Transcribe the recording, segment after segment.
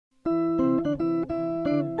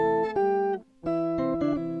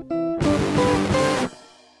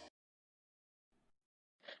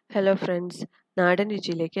Hello friends, നാടൻ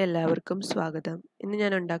രുചിയിലേക്ക് എല്ലാവർക്കും സ്വാഗതം. ഇന്ന്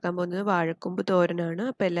ഞാൻ ഉണ്ടാക്കാൻ പോകുന്നത് വാഴക്കൂമ്പ് തോരനാണ്.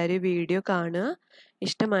 അപ്പോൾ എല്ലാവരും വീഡിയോ കാണുക.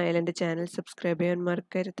 ഇഷ്ടമായാൽ എൻ്റെ ചാനൽ സബ്സ്ക്രൈബ് ചെയ്യാൻ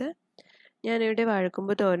മറക്കരുത്. ഞാനിവിടെ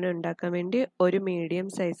വാഴക്കൂമ്പ് തോരൻ ഉണ്ടാക്കാൻ വേണ്ടി ഒരു മീഡിയം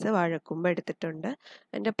സൈസ് വാഴക്കൂമ്പ് എടുത്തിട്ടുണ്ട്.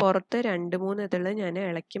 അതിൻ്റെ പുറത്ത് 2-3 ഇതള് ഞാൻ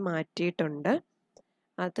ഇളക്കി മാറ്റിയിട്ടുണ്ട്.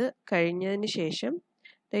 അത് കഴിഞ്ഞതിന് ശേഷം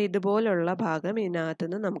ഇതുപോലുള്ള ഭാഗം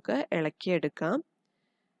ഇതിനകത്തുനിന്ന് നമുക്ക് ഇളക്കിയെടുക്കാം.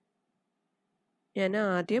 ഞാൻ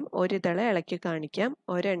ആദ്യം ഒരിതള ഇളക്കി കാണിക്കാം.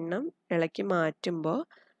 ഒരെണ്ണം ഇളക്കി മാറ്റുമ്പോൾ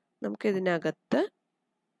നമുക്കിതിനകത്ത്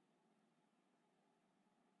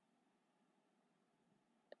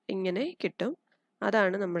ഇങ്ങനെ കിട്ടും.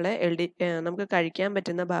 അതാണ് നമുക്ക് കഴിക്കാൻ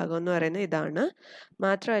പറ്റുന്ന ഭാഗം എന്ന് പറയുന്നത് ഇതാണ്.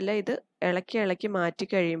 മാത്രമല്ല ഇത് ഇളക്കി മാറ്റി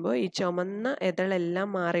കഴിയുമ്പോൾ ഈ ചുമന്ന ഇതളെല്ലാം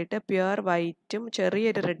മാറിയിട്ട് പ്യുവർ വൈറ്റും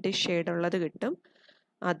ചെറിയൊരു റെഡിഷ് ഷെയ്ഡുള്ളത് കിട്ടും.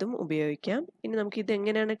 അതും ഉപയോഗിക്കാം. ഇനി നമുക്ക് ഇത്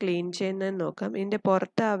എങ്ങനെയാണ് ക്ലീൻ ചെയ്യുന്നതെന്ന് നോക്കാം. ഇതിൻ്റെ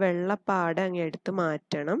പുറത്ത് ആ വെള്ളപ്പാട അങ്ങ് എടുത്ത്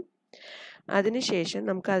മാറ്റണം. അതിനുശേഷം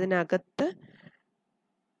നമുക്ക് അതിനകത്ത്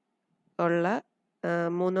ഉള്ള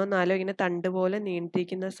 3-4 ഇങ്ങനെ തണ്ട് പോലെ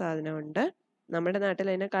നീണ്ടിരിക്കുന്ന സാധനമുണ്ട്. നമ്മുടെ നാട്ടിൽ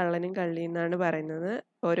അതിനെ കള്ളനും കള്ളി എന്നാണ് പറയുന്നത്.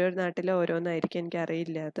 ഓരോ നാട്ടിലും ഓരോന്നായിരിക്കും,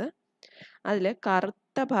 എനിക്കറിയില്ല അത്. അതിൽ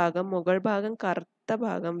കറുത്ത ഭാഗം, മുകൾ ഭാഗം കറുത്ത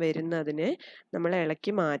ഭാഗം വരുന്നതിനെ നമ്മൾ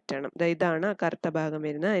ഇളക്കി മാറ്റണം. ഇതാണ് ആ കറുത്ത ഭാഗം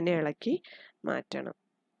വരുന്നത്, അതിനെ ഇളക്കി മാറ്റണം.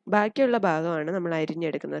 ബാക്കിയുള്ള ഭാഗമാണ് നമ്മൾ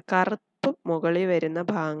അരിഞ്ഞെടുക്കുന്നത്. കറുപ്പ് മുകളിൽ വരുന്ന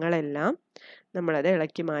ഭാഗങ്ങളെല്ലാം നമ്മളത്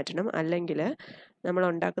ഇളക്കി മാറ്റണം. അല്ലെങ്കിൽ നമ്മൾ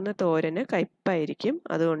ഉണ്ടാക്കുന്ന തോരന് കയ്പ്പായിരിക്കും.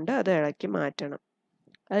 അതുകൊണ്ട് അത് ഇളക്കി മാറ്റണം.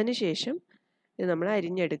 അതിനുശേഷം ഇത് നമ്മൾ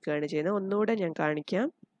അരിഞ്ഞെടുക്കുകയാണ് ചെയ്യുന്നത്. ഒന്നുകൂടെ ഞാൻ കാണിക്കാം.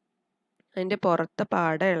 അതിൻ്റെ പുറത്തെ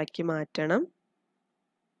പാട ഇളക്കി മാറ്റണം.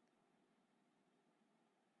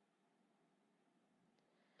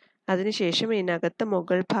 അതിനുശേഷം ഇതിനകത്ത്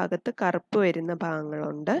മുകൾ ഭാഗത്ത് കറുപ്പ് വരുന്ന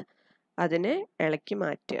ഭാഗങ്ങളുണ്ട്, അതിനെ ഇളക്കി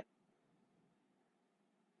മാറ്റുക.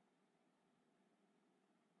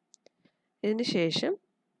 ഇതിന് ശേഷം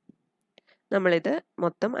നമ്മളിത്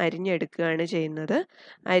മൊത്തം അരിഞ്ഞെടുക്കുകയാണ് ചെയ്യുന്നത്.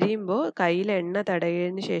 അരിയുമ്പോൾ കയ്യിൽ എണ്ണ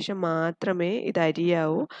തടവിയതിന് ശേഷം മാത്രമേ ഇത്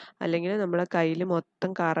അരിയാവൂ. അല്ലെങ്കിൽ നമ്മളെ കയ്യിൽ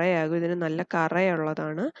മൊത്തം കറയാകും. ഇതിന് നല്ല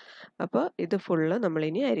കറയുള്ളതാണ്. അപ്പോൾ ഇത് ഫുള്ള്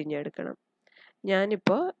നമ്മളിനി അരിഞ്ഞെടുക്കണം.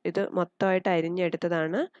 ഞാനിപ്പോൾ ഇത് മൊത്തമായിട്ട്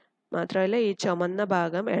അരിഞ്ഞെടുത്തതാണ്. മാത്രമല്ല ഈ ചുമന്ന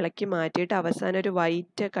ഭാഗം ഇളക്കി മാറ്റിയിട്ട് അവസാനം ഒരു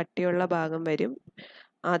വൈറ്റ് കട്ടിയുള്ള ഭാഗം വരും,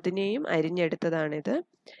 അതിനെയും അരിഞ്ഞെടുത്തതാണിത്.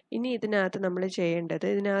 ഇനി ഇതിനകത്ത് നമ്മൾ ചെയ്യേണ്ടത്,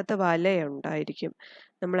 ഇതിനകത്ത് വലയുണ്ടായിരിക്കും.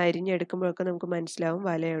 നമ്മൾ അരിഞ്ഞെടുക്കുമ്പോഴൊക്കെ നമുക്ക് മനസ്സിലാവും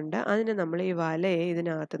വലയുണ്ട്. അതിന് നമ്മൾ ഈ വലയെ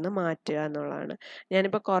ഇതിനകത്തുനിന്ന് മാറ്റുക എന്നുള്ളതാണ്.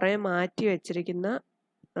 ഞാനിപ്പോൾ കുറേ മാറ്റി വെച്ചിരിക്കുന്ന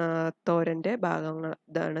തോരൻ്റെ ഭാഗങ്ങൾ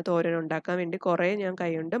ഇതാണ്. തോരൻ ഉണ്ടാക്കാൻ വേണ്ടി കുറേ ഞാൻ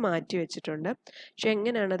കൈകൊണ്ട് മാറ്റി വെച്ചിട്ടുണ്ട്. പക്ഷെ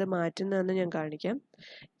എങ്ങനെയാണ് അത് മാറ്റുന്നതെന്ന് ഞാൻ കാണിക്കാം.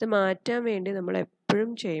 ഇത് മാറ്റാൻ വേണ്ടി നമ്മൾ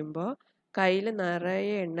എപ്പോഴും ചെയ്യുമ്പോൾ കയ്യിൽ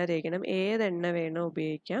നിറയെ എണ്ണ തേക്കണം. ഏതെണ്ണ വേണോ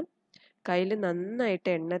ഉപയോഗിക്കാം. കയ്യിൽ നന്നായിട്ട്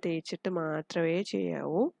എണ്ണ തേച്ചിട്ട് മാത്രമേ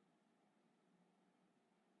ചെയ്യാവൂ.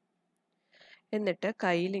 എന്നിട്ട്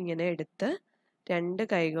കയ്യിലിങ്ങനെ എടുത്ത് 2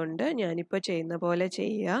 കൈ കൊണ്ട് ഞാനിപ്പോൾ ചെയ്യുന്ന പോലെ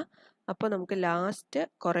ചെയ്യുക. അപ്പോൾ നമുക്ക് ലാസ്റ്റ്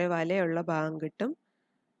കുറേ വലയുള്ള ഭാഗം കിട്ടും,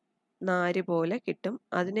 നാര് പോലെ കിട്ടും.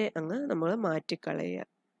 അതിനെ അങ്ങ് നമ്മൾ മാറ്റിക്കളയുക.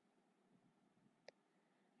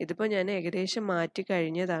 ഇതിപ്പോൾ ഞാൻ ഏകദേശം മാറ്റി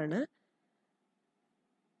കഴിഞ്ഞതാണ്.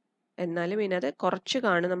 എന്നാലും ഇതിനകത്ത് കുറച്ച്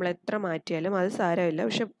കാണും. നമ്മൾ എത്ര മാറ്റിയാലും അത് സാരമില്ല.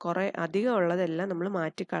 പക്ഷെ കുറേ അധികം ഉള്ളതെല്ലാം നമ്മൾ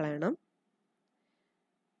മാറ്റിക്കളയണം.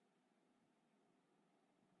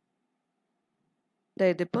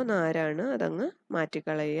 ഇതിപ്പോൾ നാരാണ്, അതങ്ങ്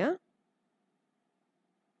മാറ്റിക്കളയുക.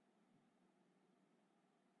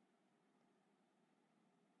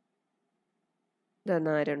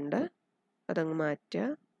 നാരുണ്ട്, അതങ്ങ് മാറ്റുക.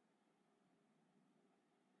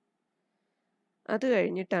 അത്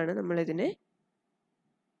കഴിഞ്ഞിട്ടാണ് നമ്മളിതിനെ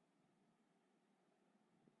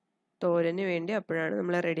തോരന് വേണ്ടി അപ്പോഴാണ്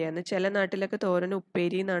നമ്മൾ റെഡിയാകുന്നത്. ചില നാട്ടിലൊക്കെ തോരൻ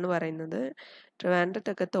ഉപ്പേരി എന്നാണ് പറയുന്നത്.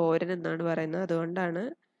 ട്രിവാൻഡ്രത്തൊക്കെ തോരൻ എന്നാണ് പറയുന്നത്. അതുകൊണ്ടാണ്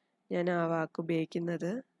ഞാൻ ആ വാക്ക്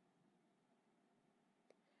ഉപയോഗിക്കുന്നത്.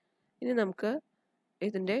 ഇനി നമുക്ക്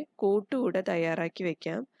ഇതിൻ്റെ കൂട്ടുകൂടെ തയ്യാറാക്കി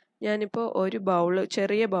വെക്കാം. ഞാനിപ്പോൾ ഒരു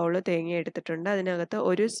ചെറിയ ബൗള് തേങ്ങ എടുത്തിട്ടുണ്ട്. അതിനകത്ത്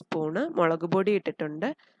 1 സ്പൂണ് മുളക് പൊടി ഇട്ടിട്ടുണ്ട്.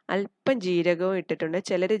 അല്പം ജീരകവും ഇട്ടിട്ടുണ്ട്.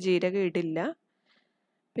 ചിലർ ജീരകം ഇടില്ല.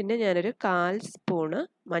 പിന്നെ ഞാനൊരു 1/4 സ്പൂണ്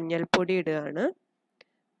മഞ്ഞൾപ്പൊടി ഇടുകയാണ്.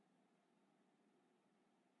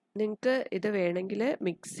 നിങ്ങൾക്ക് ഇത് വേണമെങ്കിൽ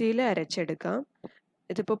മിക്സിയിൽ അരച്ചെടുക്കാം.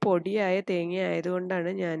 ഇതിപ്പോൾ പൊടിയായ തേങ്ങ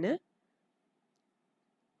ആയതുകൊണ്ടാണ് ഞാൻ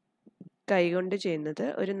കൈകൊണ്ട് ചെയ്യുന്നത്.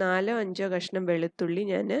 ഒരു 4-5 കഷ്ണം വെളുത്തുള്ളി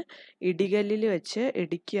ഞാൻ ഇടികല്ലിൽ വെച്ച്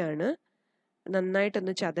ഇടിക്കുകയാണ്,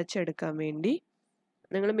 നന്നായിട്ടൊന്ന് ചതച്ചെടുക്കാൻ വേണ്ടി.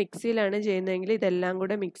 നിങ്ങൾ മിക്സിയിലാണ് ചെയ്യുന്നതെങ്കിൽ ഇതെല്ലാം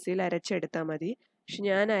കൂടെ മിക്സിയിൽ അരച്ചെടുത്താൽ മതി. പക്ഷെ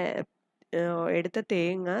ഞാൻ എടുത്ത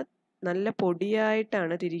തേങ്ങ നല്ല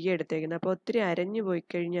പൊടിയായിട്ടാണ് തിരികെ എടുത്തേക്കുന്നത്. അപ്പോൾ ഒത്തിരി അരഞ്ഞു പോയി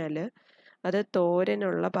കഴിഞ്ഞാൽ അത്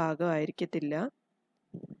തോരനുള്ള പാകമായിരിക്കത്തില്ല.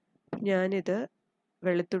 ഞാനിത്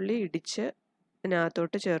വെളുത്തുള്ളി ഇടിച്ച്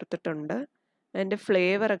ഇതിനകത്തോട്ട് ചേർത്തിട്ടുണ്ട്. അതിൻ്റെ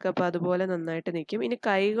ഫ്ലേവറൊക്കെ അപ്പോൾ അതുപോലെ നന്നായിട്ട് നിൽക്കും. ഇനി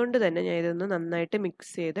കൈ കൊണ്ട് തന്നെ ഞാൻ ഇതൊന്ന് നന്നായിട്ട്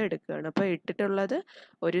മിക്സ് ചെയ്ത് എടുക്കുകയാണ്. അപ്പോൾ ഇട്ടിട്ടുള്ളത്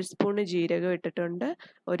 1 സ്പൂണ് ജീരകം ഇട്ടിട്ടുണ്ട്,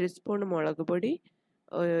 1 സ്പൂൺ മുളക് പൊടി,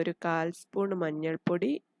 1/4 സ്പൂൺ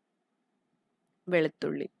മഞ്ഞൾപ്പൊടി,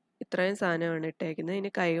 വെളുത്തുള്ളി. ഇത്രയും സാധനമാണ് ഇട്ടേക്കുന്നത്. ഇനി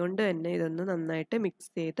കൈ കൊണ്ട് തന്നെ ഇതൊന്ന് നന്നായിട്ട്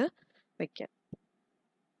മിക്സ് ചെയ്ത് വയ്ക്കാം.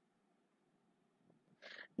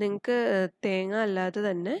 നിങ്ങൾക്ക് തേങ്ങ അല്ലാതെ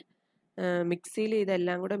തന്നെ മിക്സിയിൽ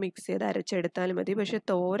ഇതെല്ലാം കൂടെ മിക്സ് ചെയ്ത് അരച്ചെടുത്താലും മതി. പക്ഷെ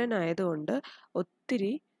തോരനായതുകൊണ്ട്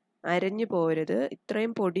ഒത്തിരി അരഞ്ഞു പോരുത്.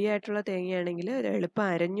 ഇത്രയും പൊടിയായിട്ടുള്ള തേങ്ങയാണെങ്കിൽ എളുപ്പം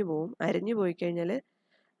അരഞ്ഞു പോവും. അരഞ്ഞു പോയി കഴിഞ്ഞാൽ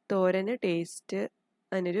തോരന് ടേസ്റ്റ്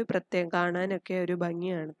അതിനൊരു കാണാനൊക്കെ ഒരു ഭംഗി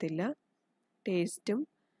കാണത്തില്ല. ടേസ്റ്റും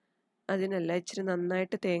അതിനല്ല, ഇച്ചിരി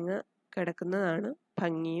നന്നായിട്ട് തേങ്ങ കിടക്കുന്നതാണ്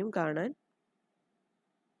ഭംഗിയും കാണാൻ.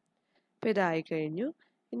 അപ്പോൾ ഇതായി കഴിഞ്ഞു.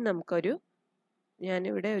 ഇനി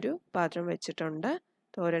ഞാനിവിടെ ഒരു പാത്രം വെച്ചിട്ടുണ്ട്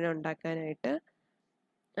തോരൻ ഉണ്ടാക്കാനായിട്ട്.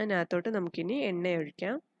 അതിനകത്തോട്ട് നമുക്കിനി എണ്ണ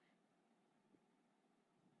ഒഴിക്കാം.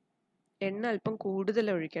 എണ്ണ അല്പം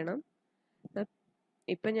കൂടുതൽ ഒഴിക്കണം.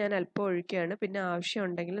 ഇപ്പം ഞാൻ അല്പം ഒഴിക്കുകയാണ്. പിന്നെ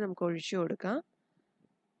ആവശ്യമുണ്ടെങ്കിൽ നമുക്ക് ഒഴിച്ചു കൊടുക്കാം.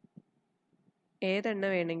 ഏതെണ്ണ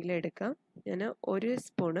വേണമെങ്കിലും എടുക്കാം. ഞാൻ 1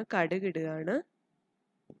 സ്പൂണ് കടുക് ഇടുകയാണ്.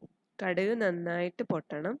 കടുക് നന്നായിട്ട്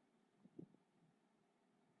പൊട്ടണം.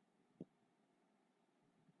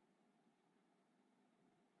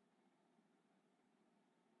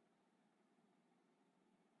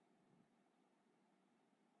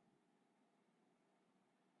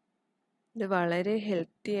 ഇത് വളരെ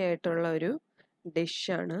ഹെൽത്തി ആയിട്ടുള്ള ഒരു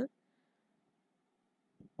ഡിഷാണ്.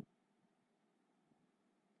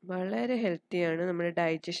 വളരെ ഹെൽത്തിയാണ്. നമ്മുടെ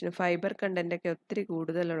ഡൈജഷന് ഫൈബർ കണ്ടന്റ് ഒക്കെ ഒത്തിരി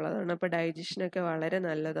കൂടുതലുള്ളതാണ്. അപ്പോൾ ഡൈജഷനൊക്കെ വളരെ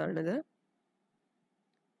നല്ലതാണിത്.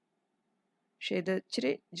 പക്ഷെ ഇത്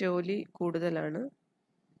ഇച്ചിരി ജോലി കൂടുതലാണ്.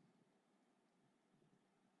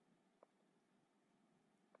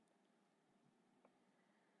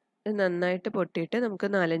 ഇത് നന്നായിട്ട് പൊട്ടിയിട്ട് നമുക്ക്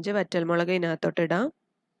 4-5 വറ്റൽമുളക് ഇതിനകത്തോട്ട് ഇടാം.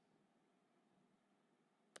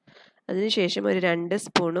 അതിനുശേഷം ഒരു 2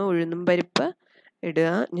 സ്പൂണ് ഉഴുന്നും പരിപ്പ് ഇടുക.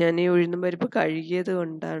 ഞാൻ ഈ ഉഴുന്നും പരിപ്പ് കഴുകിയത്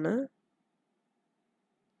കൊണ്ടാണ്.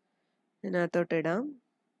 ഇതിനകത്തോട്ട് ഇടാം.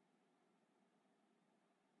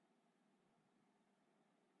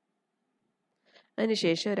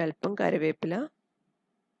 അതിനുശേഷം ഒരല്പം കറിവേപ്പില,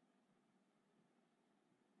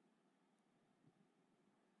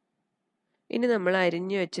 ഇനി നമ്മൾ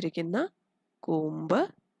അരിഞ്ഞു വെച്ചിരിക്കുന്ന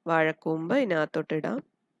വാഴക്കൂമ്പ് ഇതിനകത്തോട്ട് ഇടാം.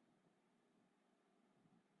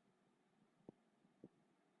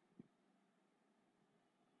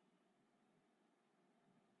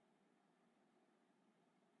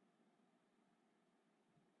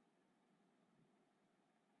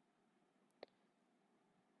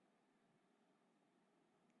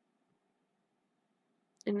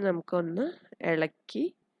 ഇനി നമുക്കൊന്ന് ഇളക്കി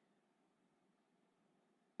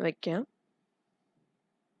വയ്ക്കാം.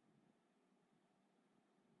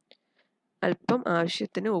 അല്പം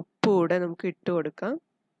ആവശ്യത്തിന് ഉപ്പ് കൂടെ നമുക്ക് ഇട്ട് കൊടുക്കാം.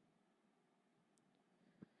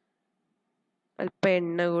 അല്പം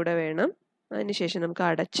എണ്ണ കൂടെ വേണം. അതിനുശേഷം നമുക്ക്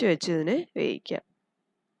അടച്ചു വെച്ച് ഇതിനെ വേവിക്കാം.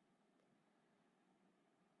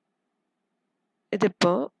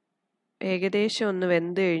 ഇതിപ്പോൾ ഏകദേശം ഒന്ന്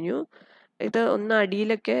വെന്ത് കഴിഞ്ഞു. ഇത് ഒന്ന്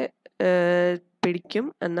അടിയിലൊക്കെ പിടിക്കും,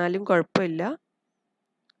 എന്നാലും കുഴപ്പമില്ല.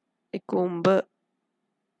 ഈ കൂമ്പ്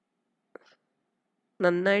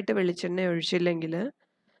നന്നായിട്ട് വെളിച്ചെണ്ണ ഒഴിച്ചില്ലെങ്കിൽ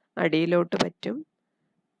അടിയിലോട്ട് പറ്റും.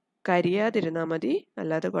 കരിയാതിരുന്നാൽ മതി,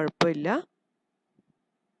 അല്ലാതെ കുഴപ്പമില്ല.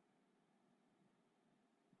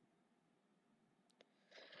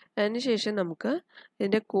 അതിനുശേഷം നമുക്ക്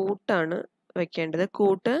ഇതിൻ്റെ കൂട്ടാണ് വെക്കേണ്ടത്.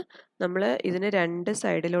 കൂട്ട് നമ്മൾ ഇതിന് 2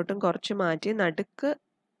 സൈഡിലോട്ടും കുറച്ച് മാറ്റി നടുക്ക്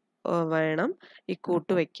വേണം ഈ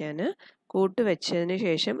കൂട്ട് വയ്ക്കാൻ. കൂട്ട് വെച്ചതിന്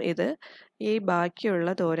ശേഷം ഇത് ഈ ബാക്കിയുള്ള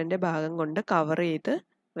തോരൻ്റെ ഭാഗം കൊണ്ട് കവർ ചെയ്ത്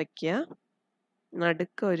വയ്ക്കുക.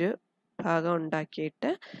 നടുക്കൊരു ഭാഗം ഉണ്ടാക്കിയിട്ട്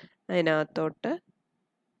അതിനകത്തോട്ട്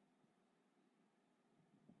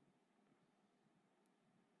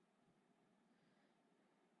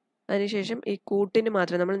അതിനുശേഷം ഈ കൂട്ടിന്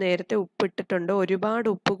മാത്രം നമ്മൾ നേരത്തെ ഉപ്പിട്ടിട്ടുണ്ട്. ഒരുപാട്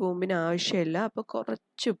ഉപ്പ് കൂമ്പിന് ആവശ്യമില്ല. അപ്പോൾ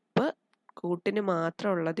കുറച്ച് ഉപ്പ് കൂട്ടിന് മാത്രം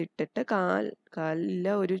ഉള്ളത് ഇട്ടിട്ട് കാലിൽ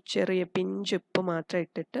ഒരു ചെറിയ പിഞ്ചുപ്പ് മാത്രം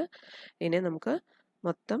ഇട്ടിട്ട് ഇതിനെ നമുക്ക്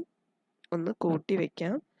മൊത്തം ഒന്ന് കൂട്ടി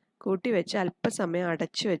വയ്ക്കാം. കൂട്ടി വെച്ച് അല്പസമയം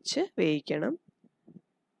അടച്ചു വെച്ച് വേവിക്കണം.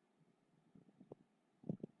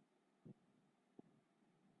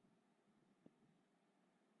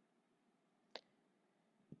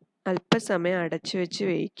 അല്പസമയം അടച്ചു വെച്ച്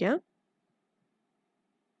വേവിക്കാം.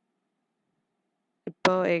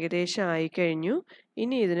 ഇപ്പോൾ ഏകദേശം ആയിക്കഴിഞ്ഞു.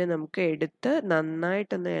 ഇനി ഇതിനെ നമുക്ക് എടുത്ത്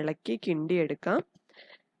നന്നായിട്ടൊന്ന് ഇളക്കി കിണ്ടിയെടുക്കാം.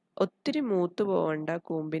 ഒത്തിരി മൂത്ത് പോകണ്ട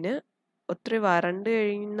കൂമ്പിന്. ഒത്തിരി വരണ്ട്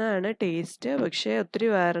കഴിയുന്നതാണ് ടേസ്റ്റ്. പക്ഷേ ഒത്തിരി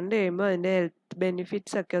വരണ്ട് കഴിയുമ്പോൾ അതിൻ്റെ ഹെൽത്ത്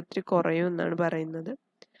ബെനിഫിറ്റ്സ് ഒക്കെ ഒത്തിരി കുറയും എന്നാണ് പറയുന്നത്.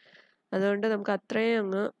 അതുകൊണ്ട് നമുക്ക് അത്രയും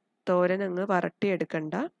അങ്ങ് തോരൻ അങ്ങ്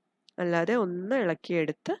വരട്ടിയെടുക്കണ്ട, അല്ലാതെ ഒന്ന്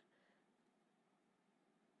ഇളക്കിയെടുത്ത്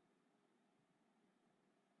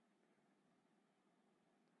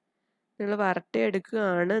നിങ്ങൾ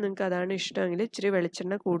വരട്ടിയെടുക്കുകയാണ്, നിങ്ങൾക്ക് അതാണ് ഇഷ്ടമെങ്കിൽ ഇച്ചിരി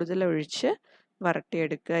വെളിച്ചെണ്ണ കൂടുതൽ ഒഴിച്ച്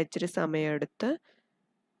വരട്ടിയെടുക്കുക, ഇച്ചിരി സമയമെടുത്ത്.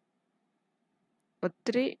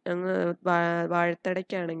 ഒത്തിരി അങ്ങ്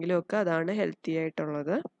വാഴത്തടയ്ക്കാണെങ്കിലും ഒക്കെ അതാണ് ഹെൽത്തി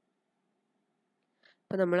ആയിട്ടുള്ളത്.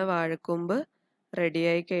 അപ്പോൾ നമ്മൾ വാഴക്കൂമ്പ്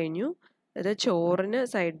റെഡിയായി കഴിഞ്ഞു. ഇത് ചോറിന്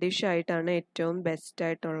സൈഡ് ഡിഷ് ആയിട്ടാണ് ഏറ്റവും ബെസ്റ്റ്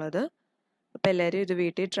ആയിട്ടുള്ളത്. അപ്പോൾ എല്ലാവരും ഇത്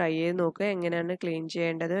വീട്ടിൽ ട്രൈ ചെയ്ത് നോക്കുക. എങ്ങനെയാണ് ക്ലീൻ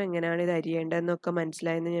ചെയ്യേണ്ടതും എങ്ങനെയാണ് ഇത് അരിയേണ്ടതെന്നൊക്കെ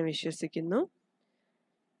മനസ്സിലായെന്ന് ഞാൻ വിശ്വസിക്കുന്നു.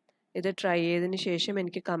 ഇത് ട്രൈ ചെയ്തതിന് ശേഷം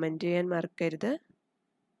എനിക്ക് കമൻറ്റ് ചെയ്യാൻ മറക്കരുത്.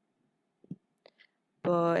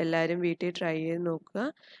 അപ്പോൾ എല്ലാവരും വീട്ടിൽ ട്രൈ ചെയ്ത് നോക്കുക.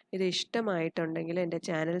 ഇത് ഇഷ്ടമായിട്ടുണ്ടെങ്കിൽ എൻ്റെ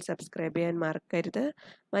ചാനൽ സബ്സ്ക്രൈബ് ചെയ്യാൻ മറക്കരുത്.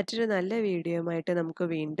 മറ്റൊരു നല്ല വീഡിയോയുമായിട്ട് നമുക്ക്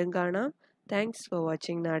വീണ്ടും കാണാം. താങ്ക്സ് ഫോർ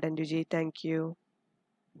വാച്ചിങ് നാടൻ രുചി. Thank you.